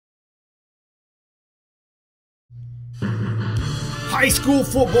high school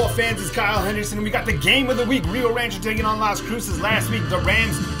football fans? It's Kyle Henderson, and we got the game of the week. Rio Rancho taking on Las Cruces. Last week, the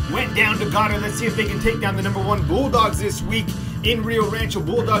Rams went down to Goddard. Let's see if they can take down the #1 Bulldogs this week in Rio Rancho.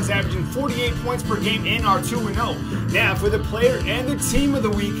 Bulldogs averaging 48 points per game and are 2-0. Now, for the player and the team of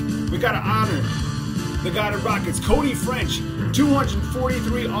the week, we got to honor the Goddard Rockets. Cody French,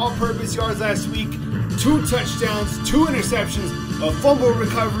 243 all-purpose yards last week, 2 touchdowns, 2 interceptions, a fumble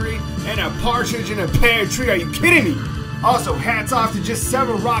recovery, and a partridge in a pear tree. Are you kidding me? Also, hats off to just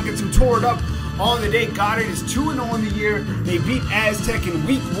several Rockets who tore it up on the day. Goddard is 2-0 in the year. They beat Aztec in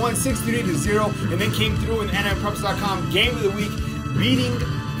week 1, 63-0, and then came through in NMPreps.com game of the week, beating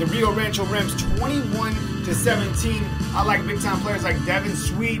the Rio Rancho Rams 21-17. I like big-time players like Devin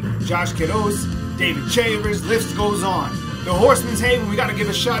Sweet, Josh Quiroz, David Chavers, list goes on. The Horsemen's Haven, we got to give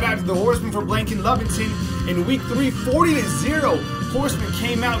a shout out to the Horsemen for blanking Lovington in week 3, 40-0. Horsemen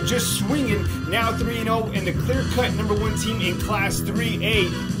came out just swinging, now 3-0, and the clear-cut #1 team in Class 3A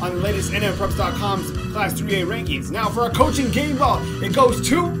on the latest NMPreps.com's Class 3A rankings. Now for our coaching game ball, it goes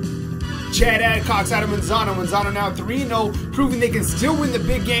to Chad Adcox out of Manzano. Manzano now 3-0, proving they can still win the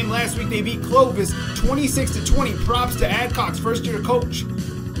big game. Last week they beat Clovis 26-20. Props to Adcox, first-year coach.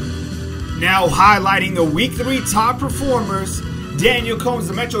 Now highlighting the week 3 top performers, Daniel Combs,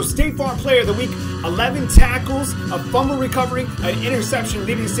 the Metro State Farm Player of the Week, 11 tackles, a fumble recovery, an interception,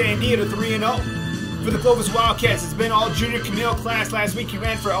 leading Sandia to 3-0. For the Clovis Wildcats, it's been all junior Camille class. Last week he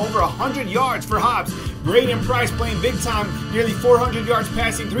ran for over 100 yards for Hobbs. Braden Price playing big time, nearly 400 yards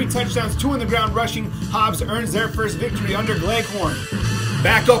passing, 3 touchdowns, 2 on the ground rushing. Hobbs earns their first victory under Gleghorn.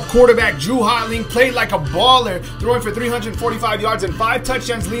 Backup quarterback Drew Hotling played like a baller, throwing for 345 yards and 5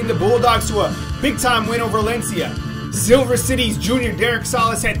 touchdowns, leading the Bulldogs to a big-time win over Valencia. Silver City's junior Derek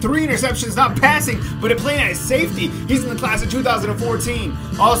Salas had 3 interceptions, not passing, but playing at safety. He's in the class of 2014.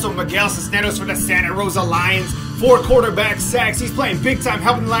 Also, Miguel Cisneros for the Santa Rosa Lions, 4 quarterback sacks. He's playing big time,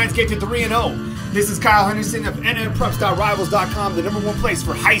 helping the Lions get to 3-0. This is Kyle Henderson of NMPreps.rivals.com, the #1 place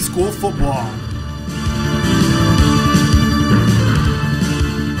for high school football.